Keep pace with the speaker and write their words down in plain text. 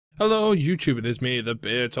Hello YouTube, it is me,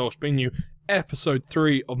 TheBeardTalks, bringing you episode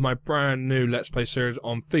 3 of my brand new Let's Play series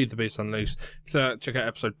on FTB Unleashed. Check out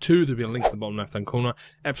episode 2, there'll be a link in the bottom left hand corner.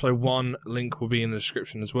 Episode 1 link will be in the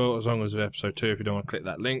description as well, as long as episode 2 if you don't want to click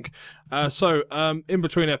that link. In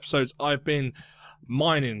between episodes I've been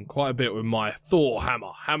mining quite a bit with my Thor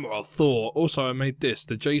hammer of Thor. Also I made this,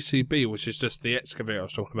 the JCB, which is just the excavator I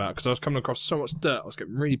was talking about, because I was coming across so much dirt I was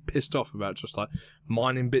getting really pissed off about just like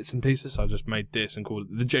mining bits and pieces, so I just made this and called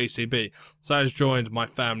it the JCB. So it has joined my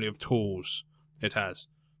family of tools, it has.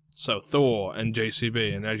 So Thor and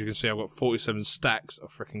JCB, and as you can see I've got 47 stacks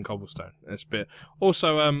of freaking cobblestone. It's a bit.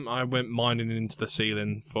 Also I went mining into the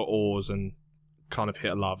ceiling for ores and kind of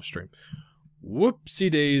hit a lava stream.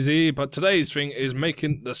 Whoopsie daisy, but today's thing is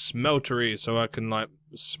making the smeltery so I can like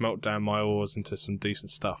smelt down my ores into some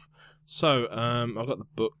decent stuff. So I've got the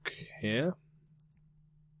book here.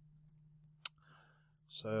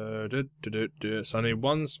 So so I need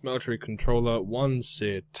 1 smeltery controller, 1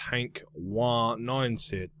 seared tank, 9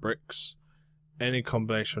 seared bricks, any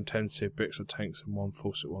combination of 10 seared bricks or tanks, and 1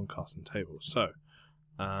 faucet, 1 casting table. So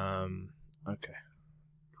okay.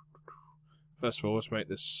 First of all, let's make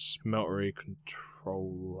this smeltery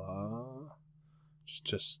controller. It's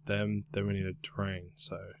just them. Then we need a drain.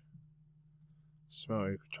 So,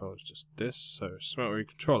 smeltery controller is just this. So, smeltery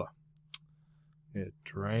controller. Need a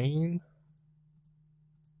drain.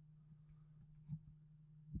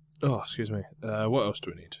 Oh, excuse me. What else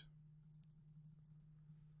do we need?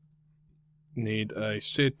 Need a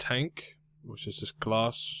seared tank, which is just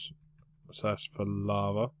glass. So that's for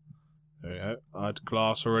lava. There we go. I had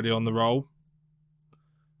glass already on the roll.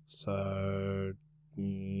 So,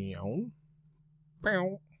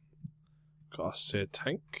 got a seared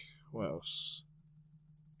tank. What else?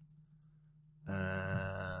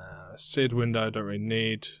 Seared window, don't really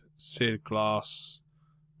need. Seared glass,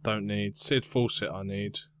 don't need. Seared faucet, I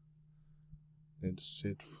need. Need a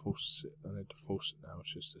seared faucet. I need the faucet now,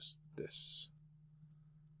 which is just this.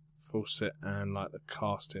 Faucet and like the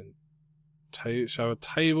casting table. So a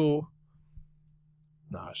table.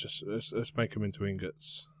 No, it's just let's make them into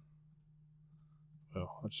ingots.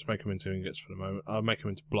 Well, I'll just make them into ingots for the moment. I'll make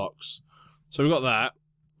them into blocks. So we've got that.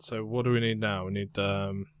 So what do we need now? We need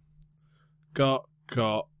I ain't got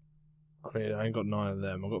 9 of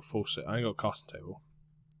them. I've got faucet. I ain't got a casting table.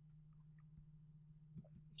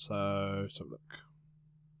 So let's have a look.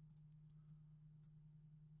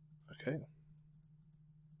 Okay.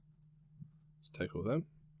 Let's take all of them.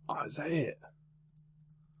 Oh, is that it?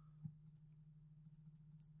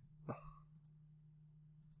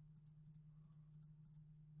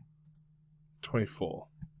 $24.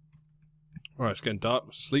 Alright, it's getting dark.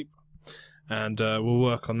 We'll sleep. And we'll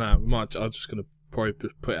work on that. I'm just going to probably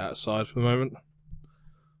put it outside for the moment.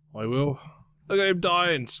 I will. Look at him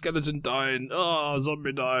dying. Skeleton dying. Oh,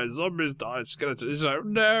 zombie dying. Zombies dying. Skeleton. He's like,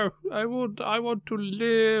 no, I want to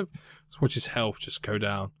live. Let's watch his health just go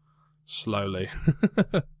down. Slowly.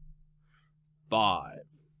 5,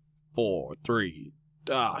 4, 3.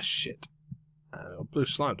 Ah, shit. Blue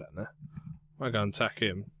slime down there. I'm going to attack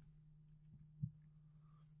him.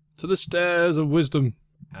 To the stairs of wisdom.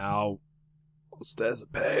 Ow. Stairs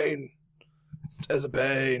of pain. Stairs of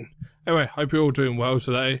pain. Anyway, hope you're all doing well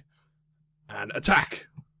today. And attack!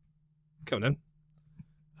 Come on in.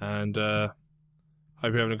 And hope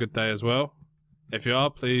you're having a good day as well. If you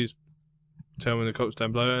are, please tell me in the comments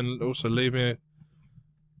down below, and also leave me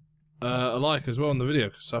a like as well on the video,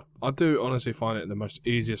 because I do honestly find it the most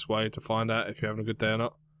easiest way to find out if you're having a good day or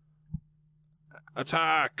not.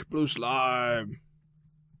 Attack! Blue slime!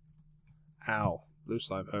 Ow. Blue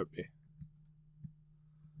slime hurt me.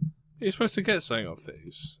 Are you supposed to get something off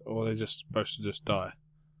these? Or are they just supposed to just die?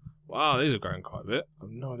 Wow, these are growing quite a bit. I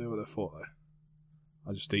have no idea what they're for though.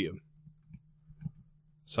 I'll just eat them.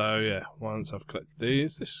 So yeah, once I've collected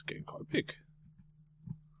these, this is getting quite big.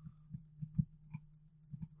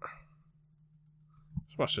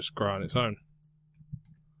 This must just grow on its own.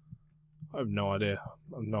 I have no idea.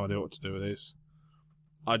 I have no idea what to do with these.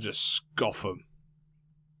 I just scoff them.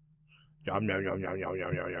 Yum yum yum yum yum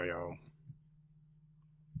yum yum yum yum.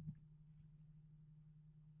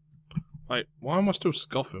 Wait, why am I still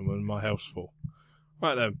scoffing when my health's full?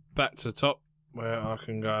 Right then, back to the top, where I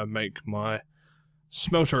can go and make my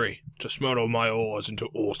smeltery to smelt all my ores into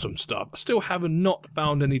awesome stuff. I still haven't not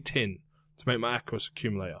found any tin to make my aqueous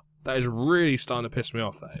accumulator. That is really starting to piss me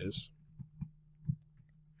off, that is.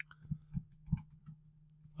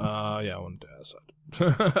 Yeah, I want to do it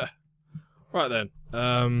outside. Right then,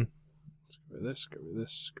 let's get rid of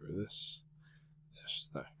this, get rid of this, get rid of this. Yes,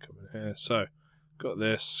 that come in here. So, got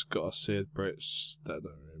this, got a seared bricks, that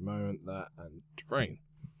don't really moment, that, and drain.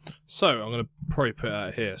 So I'm going to probably put it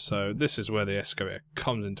out here. So this is where the excavator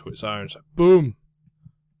comes into its own. So boom,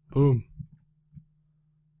 boom,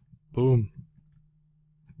 boom.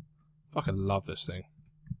 Fucking love this thing.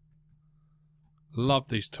 Love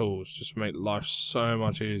these tools. Just make life so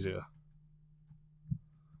much easier.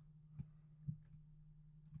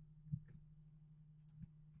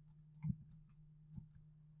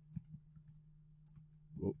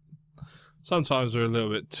 Sometimes they're a little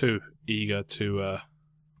bit too eager to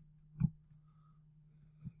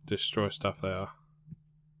destroy stuff they are.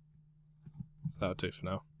 So that'll do for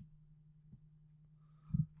now.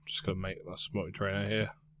 I'm just going to make a smelting drain out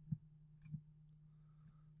here.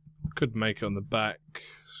 Could make it on the back.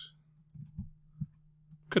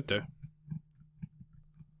 Could do.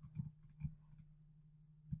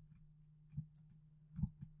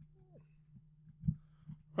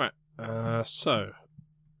 Right, so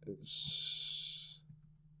it's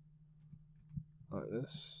like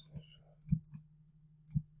this.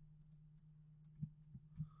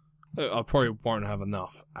 I probably won't have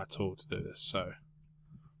enough at all to do this, so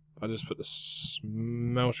I just put the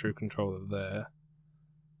smeltery controller there,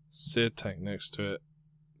 seared tank next to it,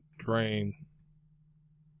 drain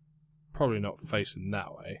probably not facing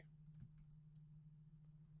that way.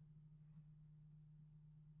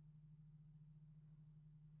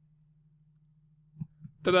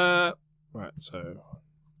 Ta-da! Right, so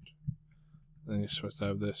then you're supposed to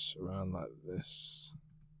have this around like this.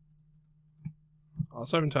 I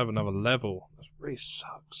was hoping to have another level. That really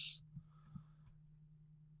sucks.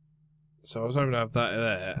 So I was hoping to have that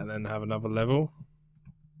there and then have another level.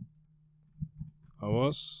 I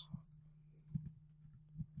was.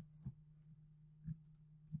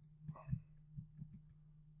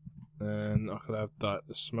 Then I could have that,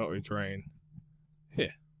 the smeltery drain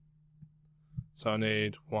here. So I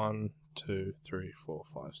need 1, 2, 3, 4,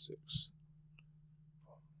 5, 6.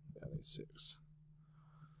 Yeah, I need 6.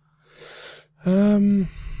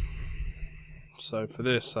 So for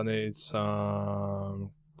this I need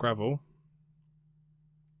some gravel.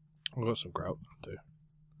 I've got some gravel, I'll do.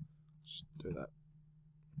 Just do that.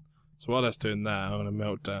 So while that's doing that, I'm going to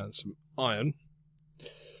melt down some iron.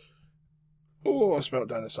 Oh, I'll melt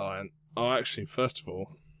down this iron. Oh, actually, first of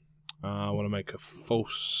all, I want to make a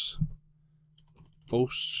false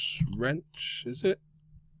wrench, is it?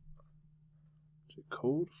 Is it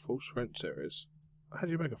called? False wrench, there is. How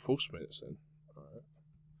do you make a false minutes then? Alright.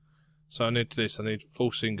 So I need this, I need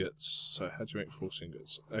false ingots. So how do you make false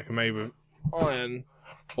ingots? I can make with iron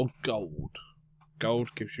or gold.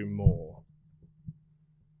 Gold gives you more.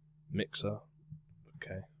 Mixer.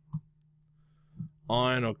 Okay.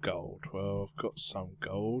 Iron or gold? Well, I've got some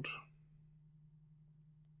gold.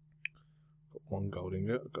 Got 1 gold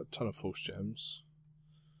ingot. I've got a ton of false gems.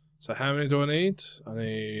 So how many do I need? I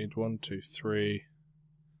need 1, 2, 3,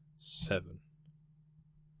 7.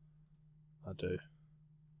 I do.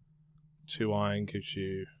 2 iron gives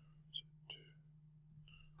you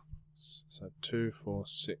so 2, 4,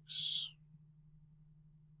 6,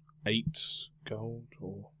 8 gold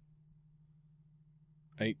or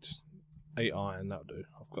 8 iron. That'll do.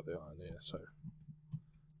 I've got the iron here, so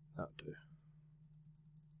that'll do.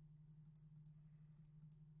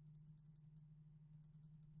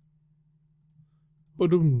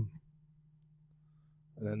 Ba-dum.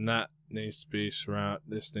 And then that needs to be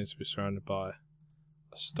this needs to be surrounded by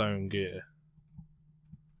a stone gear.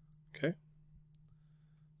 Okay.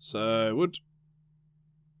 So wood.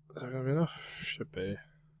 Is that gonna be enough? Should be.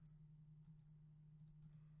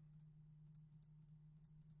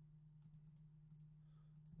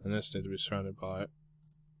 And this needs to be surrounded by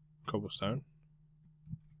cobblestone.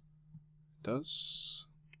 It does.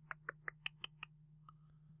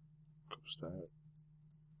 Cobblestone.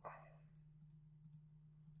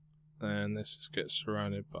 And this gets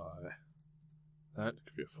surrounded by that.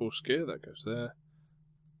 Give you a full gear, that goes there.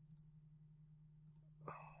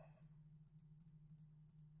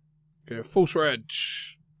 Okay, a false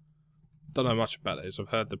edge. Don't know much about these. I've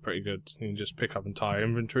heard they're pretty good. You can just pick up entire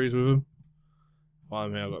inventories with them.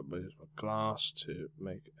 Finally, I've got to use my glass to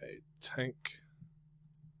make a tank.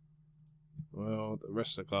 Well, the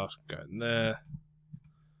rest of the glass can go in there.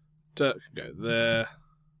 Dirt can go there.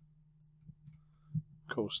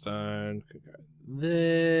 Coalstone can go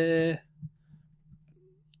there.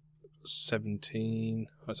 17.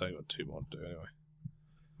 I've only got 2 more to do anyway.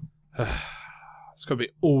 It's going to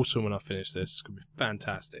be awesome when I finish this. It's going to be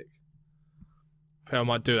fantastic. I think I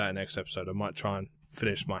might do that next episode. I might try and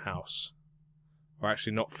finish my house. Or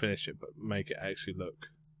actually not finish it, but make it actually look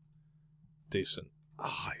decent.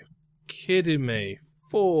 Ah, oh, you're kidding me.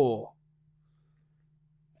 4.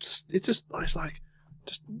 It's like,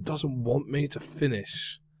 just doesn't want me to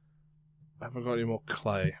finish have I got any more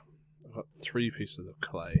clay? I've got 3 pieces of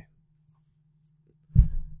clay.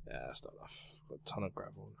 Yeah, that's not enough. I've got a ton of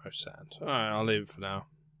gravel, no sand. Alright, I'll leave it for now.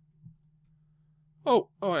 Oh,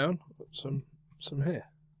 hang on. I've got some here.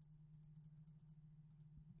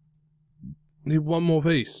 Need 1 more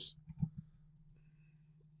piece.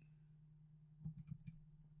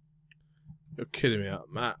 You're kidding me,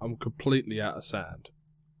 Matt. I'm completely out of sand.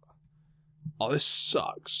 Oh, this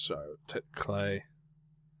sucks. So, take clay.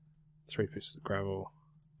 3 pieces of gravel.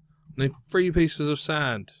 I need 3 pieces of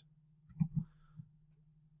sand.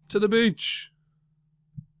 To the beach!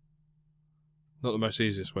 Not the most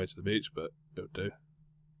easiest way to the beach, but it'll do.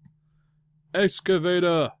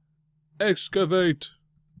 Excavator! Excavate!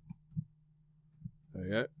 There we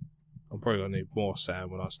go. I'm probably going to need more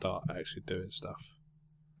sand when I start actually doing stuff.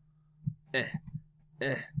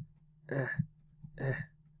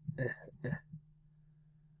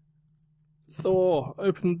 Thor!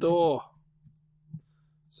 Open the door!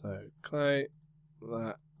 So, clay,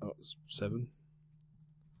 that was 7.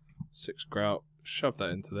 6 grout, shove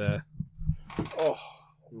that into there. Oh,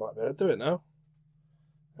 I might be able to do it now.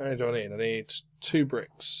 How many do I need? I need 2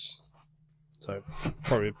 bricks. So,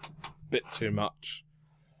 probably a bit too much.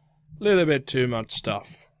 A little bit too much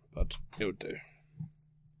stuff, but it'll do.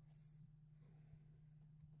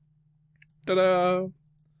 Ta-da!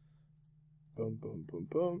 Boom, boom, boom,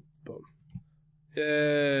 boom, boom.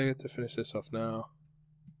 Yeah, I get to finish this off now.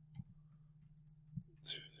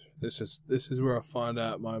 This is where I find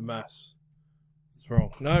out my maths is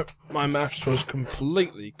wrong. No, my maths was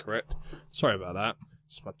completely correct. Sorry about that.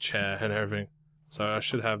 It's my chair and everything. So I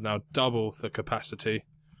should have now double the capacity.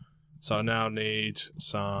 So I now need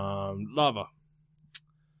some lava.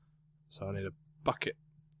 So I need a bucket.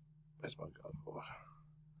 Where's my god?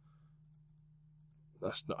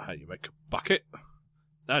 That's not how you make a bucket.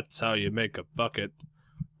 That's how you make a bucket.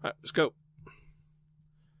 Right, let's go.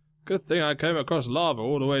 Good thing I came across lava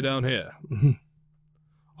all the way down here.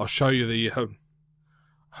 I'll show you the.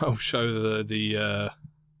 I'll show the.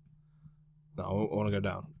 No, I want to go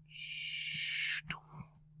down.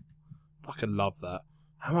 Fucking love that.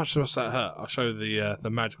 How much does that hurt? I'll show you the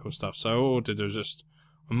magical stuff. So all I did was just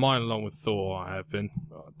a mine along with Thor. I have been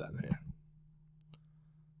down here.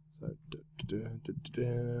 So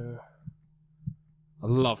I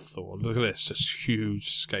love Thor. Look at this, just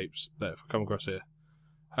huge scapes. There, if I come across here.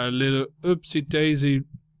 A little oopsie daisy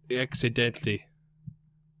accidentally.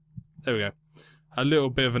 There we go. A little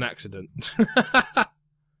bit of an accident.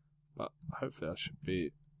 But hopefully I should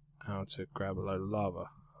be able to grab a load of lava.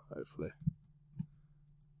 Hopefully.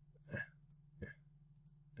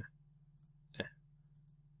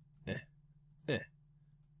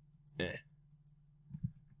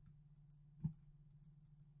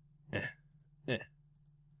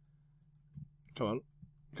 Come on.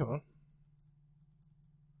 Come on.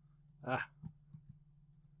 Ah.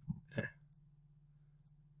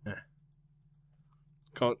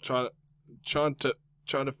 Can't trying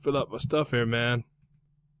to fill up my stuff here, man.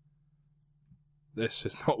 This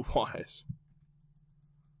is not wise.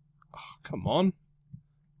 Oh, come on.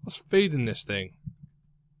 What's feeding this thing?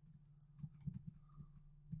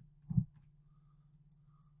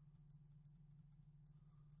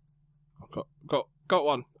 I've got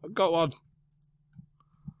one. I've got one.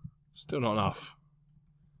 Still not enough.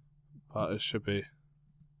 But it should be.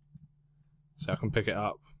 So I can pick it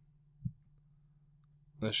up.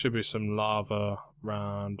 There should be some lava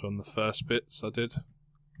round on the first bits I did.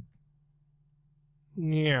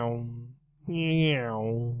 Meow.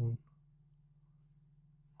 Meow.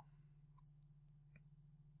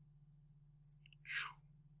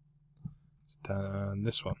 And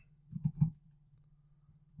this one.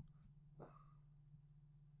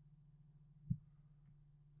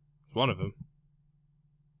 One of them.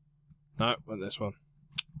 No, went this one.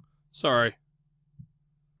 Sorry.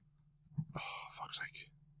 Oh, fuck's sake.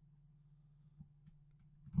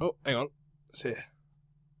 Oh, hang on. It's here.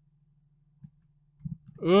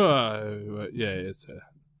 Oh, yeah, it's here.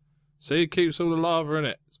 See, it keeps all the lava in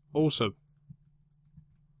it. It's awesome.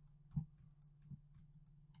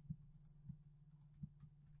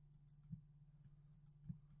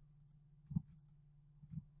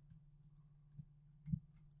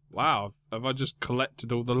 Wow, have I just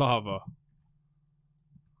collected all the lava?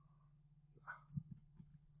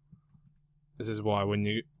 This is why when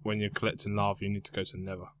you're collecting lava, you need to go to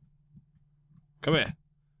Nether. Come here.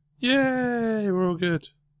 Yay, we're all good.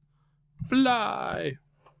 Fly!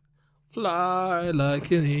 Fly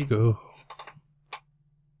like an eagle.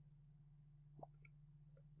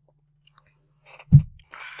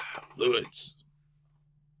 Fluids.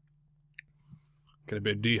 Gonna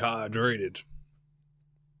be dehydrated.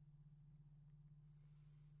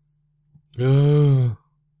 Look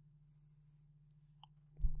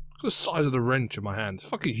at the size of the wrench in my hand. It's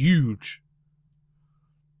fucking huge.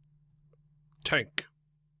 Tank.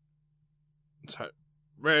 So,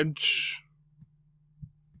 wrench.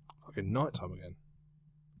 Fucking nighttime again.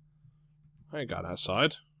 I ain't going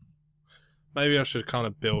outside. Maybe I should kind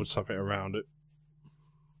of build something around it.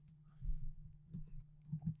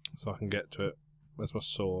 So I can get to it. Where's my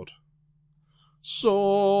sword?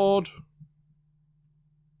 Sword!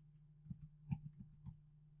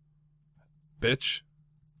 Bitch.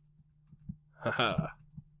 Haha.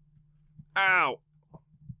 Ow!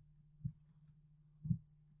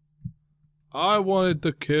 I wanted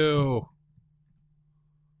the kill.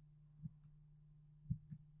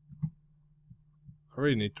 I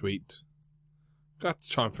really need to eat. I have to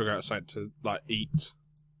try and figure out something to, like, eat.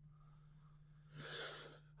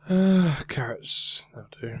 Carrots. That'll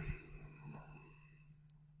do.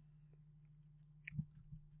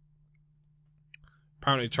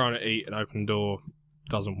 Apparently trying to eat an open door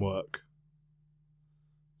doesn't work.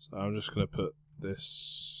 So I'm just going to put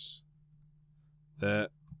this there.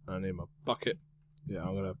 I need my bucket. Yeah,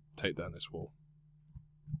 I'm going to take down this wall.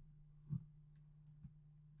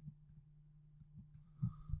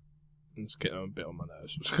 It's getting a bit on my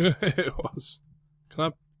nerves. It was. Can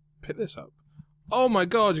I pick this up? Oh my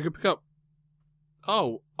god, you can pick up...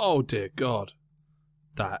 Oh dear god.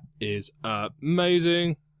 That is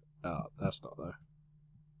amazing. Oh, that's not though.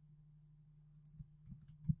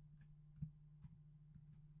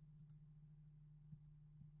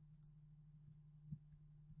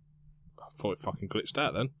 I thought it fucking glitched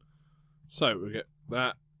out then. So we get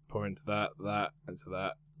that, pour into that, that, into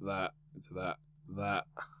that, that, into that, that.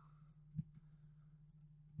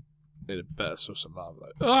 Need a better source of lava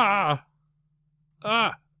though. Ah!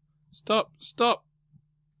 Ah! Stop! Stop!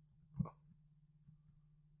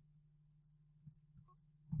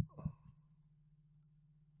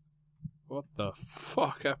 What the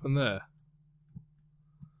fuck happened there?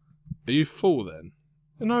 Are you full then?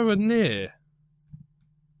 You're nowhere near.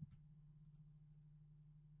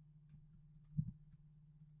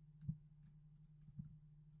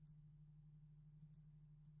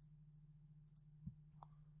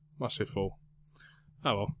 Must be full.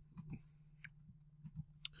 Oh well.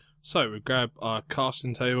 So we grab our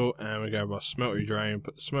casting table and we grab our smeltery drain,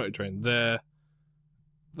 put the smeltery drain there,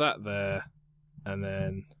 that there, and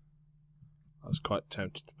then I was quite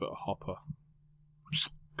tempted to put a hopper.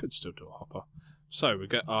 Could still do a hopper. So we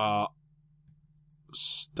get our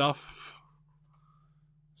stuff.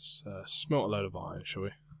 Let's smelt a load of iron, shall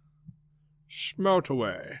we? Smelt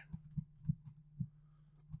away.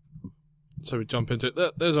 So we jump into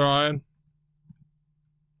it. There's our iron.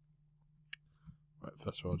 Right,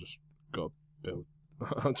 first of all, I just got to build.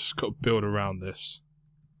 I just got to build around this.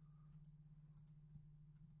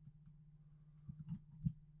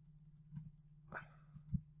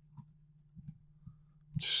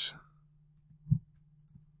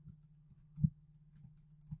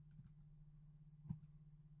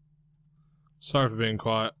 Sorry for being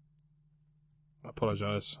quiet. I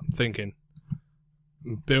apologise. I'm thinking.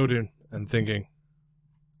 I'm building and thinking.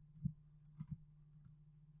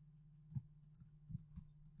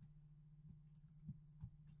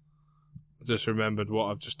 I just remembered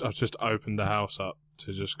what I've just opened the house up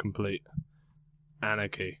to just complete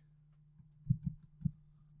anarchy.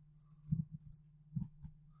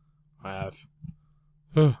 I have.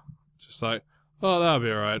 Just like, oh, that'll be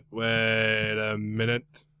alright. Wait a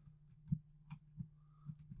minute.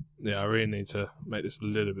 Yeah, I really need to make this a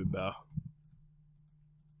little bit better.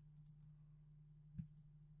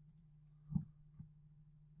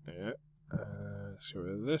 Yeah. Let's get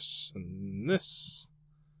rid of this and this.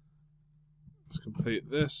 Let's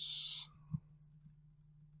complete this.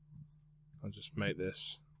 I'll just make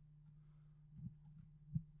this.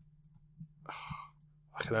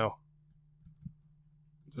 Fucking hell.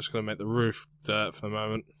 Just gonna make the roof dirt for the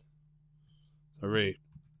moment. So really,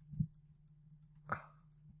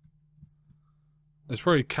 it's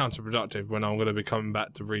probably counterproductive when I'm gonna be coming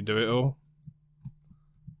back to redo it all.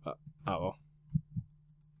 But oh well.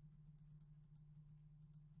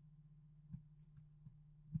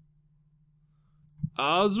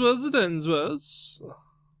 As was it ends was.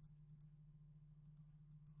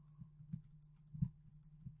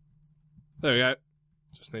 There we go.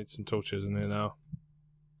 Just need some torches in here now.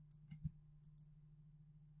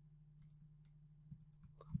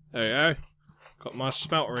 There we go. Got my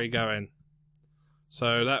smeltery going.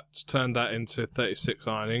 So that's turned that into 36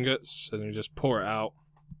 iron ingots, and you just pour it out,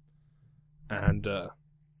 and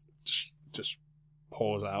just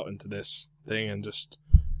pours out into this thing, and just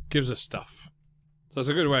gives us stuff. So it's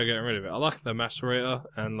a good way of getting rid of it. I like the macerator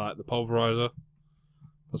and like the pulverizer,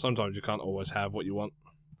 but sometimes you can't always have what you want.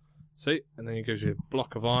 See, and then it gives you a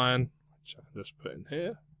block of iron, which I can just put in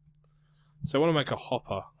here. So I want to make a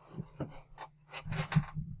hopper.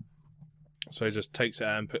 So he just takes it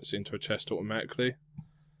out and puts it into a chest automatically.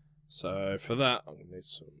 So for that, I'm going to need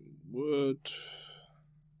some wood.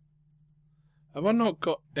 Have I not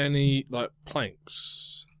got any, like,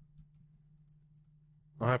 planks?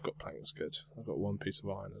 I have got planks, good. I've got 1 piece of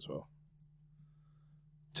iron as well.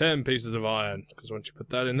 10 pieces of iron, because once you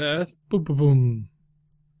put that in there, boom, boom, boom.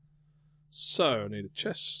 So, I need a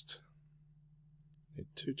chest. Need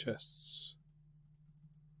 2 chests.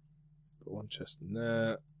 Put 1 chest in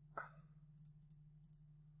there.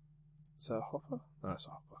 Is that a hopper? No, it's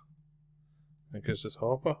a hopper. I guess it's a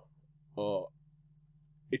hopper. Or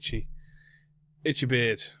itchy. Itchy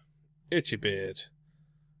beard. Itchy beard.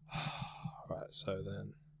 Right, so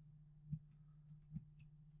then.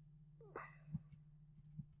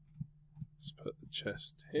 Let's put the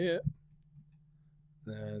chest here.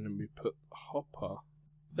 Then we put the hopper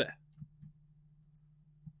there.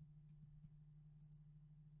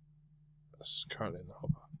 That's currently in the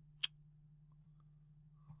hopper.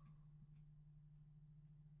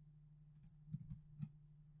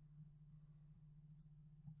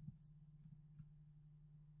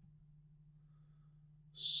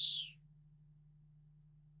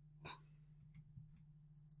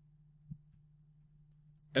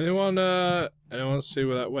 Anyone see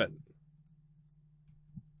where that went?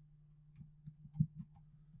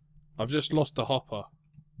 I've just lost the hopper.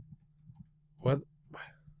 Where?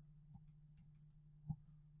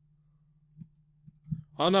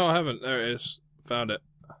 Oh no, I haven't. There it is. Found it.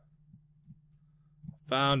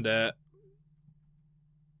 Found it.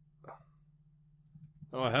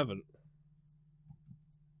 No, I haven't.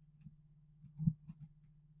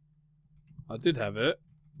 I did have it.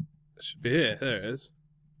 It should be here. There it is.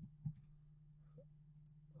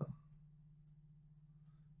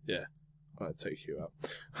 Yeah, I'll take you out.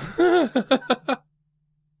 I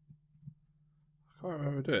can't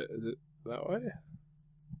remember to do it. Is it that way?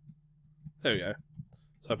 There we go.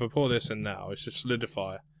 So if I pour this in now, it should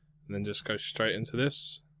solidify and then just go straight into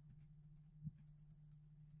this.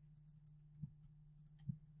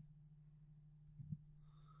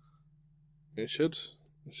 It should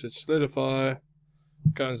solidify,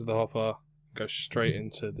 go into the hopper, go straight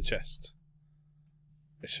into the chest.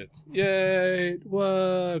 It should. Yay! It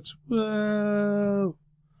works! Whoa!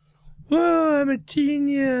 Whoa! I'm a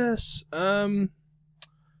genius! I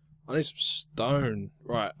need some stone.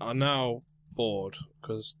 Right, I'm now bored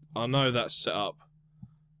because I know that's set up.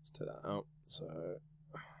 Let's take that out. So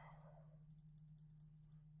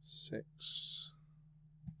 6.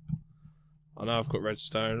 I know I've got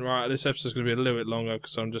redstone. Right, this episode's going to be a little bit longer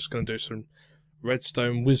because I'm just going to do some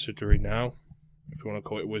redstone wizardry now. If you want to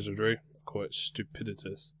call it wizardry. Call it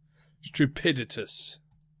stupiditous. Stupiditous.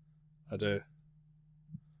 I do.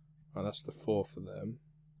 Oh, that's the 4 for them.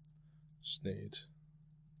 Just need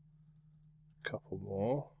a couple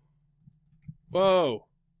more. Whoa!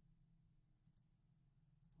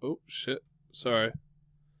 Oh, shit. Sorry.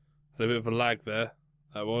 Had a bit of a lag there.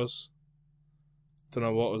 That was. Don't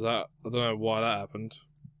know what was that. I don't know why that happened.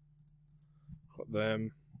 Got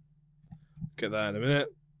them. Get that in a minute.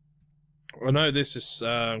 I know this is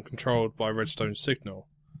controlled by redstone signal,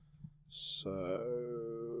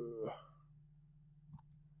 so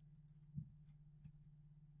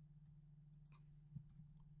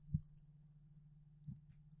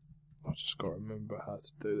I've just got to remember how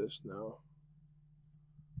to do this now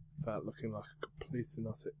without looking like a complete and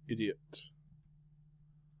utter idiot.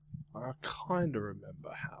 I kind of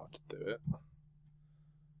remember how to do it.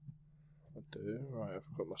 I do. Right,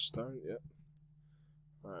 I've got my stone, yep.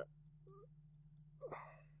 Right.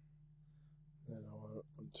 Then I want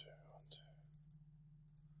 1, 2,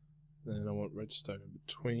 1, 2. Then I want redstone in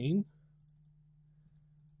between.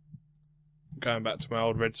 Going back to my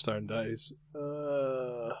old redstone days.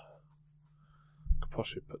 Could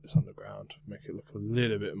possibly put this underground, make it look a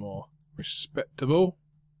little bit more respectable.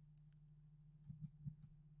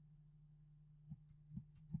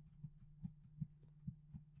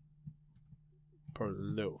 Probably a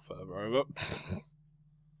little further over.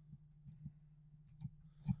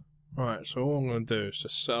 Right, so all I'm going to do is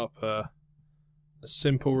just set up a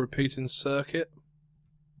simple repeating circuit.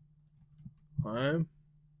 I am.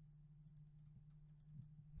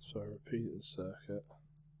 So repeating circuit.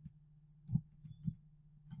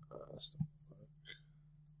 That's not work.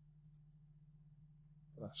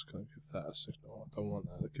 That's going to give that a signal. I don't want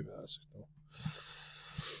that to give it that signal.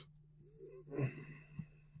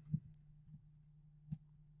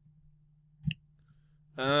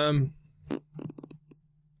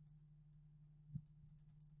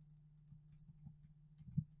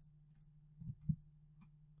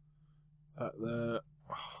 There.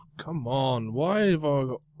 Oh, come on, why have I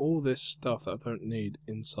got all this stuff that I don't need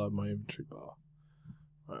inside my inventory bar?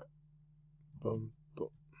 Right. Boom, boom.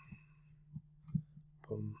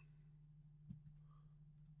 Boom.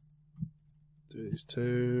 Do these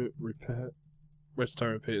two. Repair.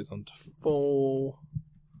 Redstone repeaters onto 4.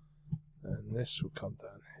 And this will come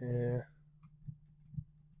down here.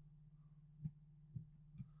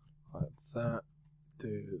 Like that.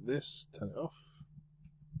 Do this, turn it off.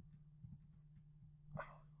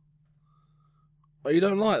 Oh, you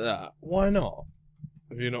don't like that? Why not?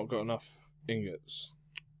 Have you not got enough ingots?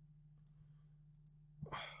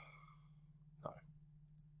 No.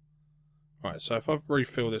 Right, so if I've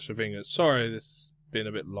refilled this with ingots, sorry this has been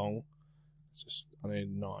a bit long. It's just, I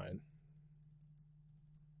need 9.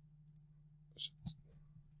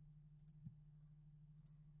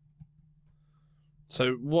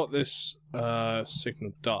 So what this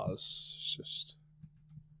signal does is just...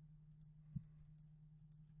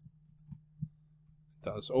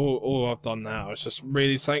 all I've done now is just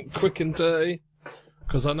really something quick and dirty,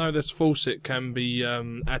 because I know this faucet can be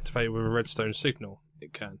activated with a redstone signal.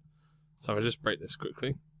 It can, so I'll just break this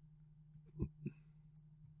quickly.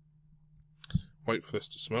 Wait for this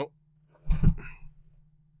to smelt.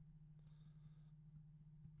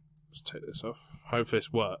 Let's take this off. Hopefully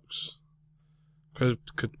this works.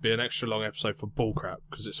 Could be an extra long episode for bullcrap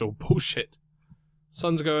because it's all bullshit.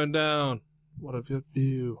 Sun's going down. What a good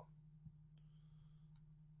view.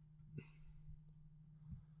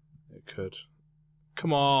 Could.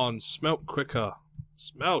 Come on, smelt quicker.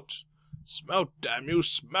 Smelt. Smelt, damn you,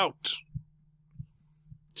 smelt.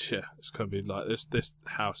 Yeah, it's gonna be like this. This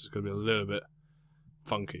house is gonna be a little bit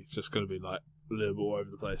funky. It's just gonna be like a little bit all over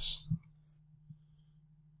the place.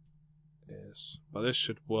 Yes, but this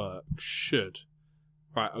should work. Should.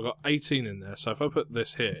 Right, I've got 18 in there, so if I put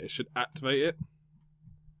this here, it should activate it.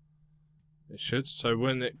 It should. So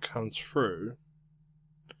when it comes through,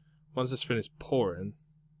 once it's finished pouring,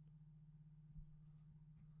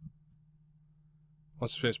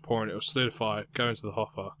 once it's finished pouring, it will solidify, go into the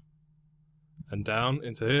hopper, and down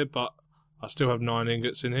into here, but I still have 9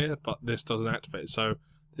 ingots in here, but this doesn't activate. So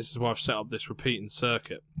this is why I've set up this repeating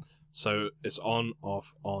circuit. So it's on,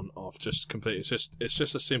 off, just completely. It's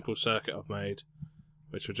just a simple circuit I've made,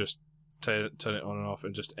 which will just turn it on and off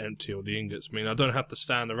and just empty all the ingots. I mean, I don't have to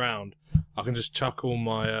stand around. I can just chuck all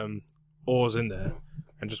my ores in there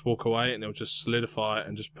and just walk away, and it'll just solidify it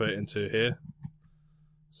and just put it into here.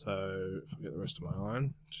 So if I get the rest of my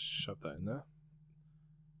iron, just shove that in there.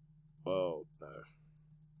 Well, no.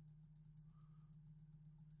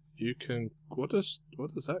 You can. What does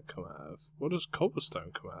that come out of? What does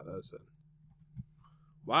cobblestone come out as then?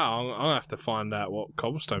 Wow, I'm gonna have to find out what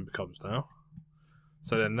cobblestone becomes now.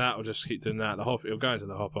 So then that will just keep doing that. The hopper, it'll go into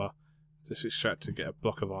the hopper, just extract to get a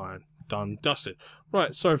block of iron. Done, dusted.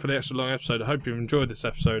 Right, sorry for the extra long episode. I hope you've enjoyed this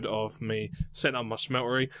episode of me setting up my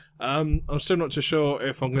smeltery. I'm still not too sure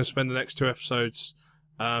if I'm going to spend the next 2 episodes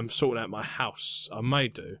sorting out my house. I may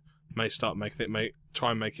do. May start making it,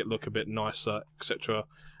 try and make it look a bit nicer, etc.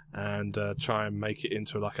 And try and make it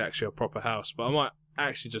into like actually a proper house. But I might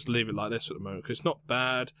actually just leave it like this at the moment, because it's not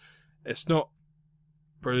bad. It's not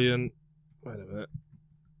brilliant. Wait a minute.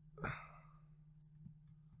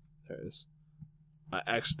 There it is. I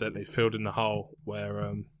accidentally filled in the hole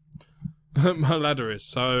where my ladder is,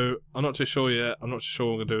 so I'm not too sure yet. I'm not too sure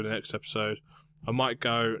what I'm going to do in the next episode. I might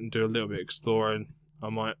go and do a little bit of exploring. I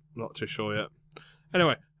might, not too sure yet.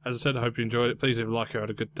 Anyway, as I said, I hope you enjoyed it. Please leave a like if you had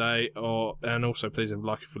a good day, and also please leave a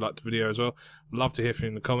like if you liked the video as well. I'd love to hear from you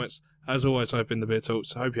in the comments. As always, I've been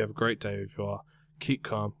TheBeardTalks. I hope you have a great day if you are. Keep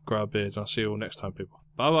calm, grow a beard, and I'll see you all next time, people.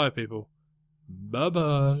 Bye bye, people. Bye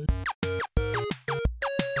bye.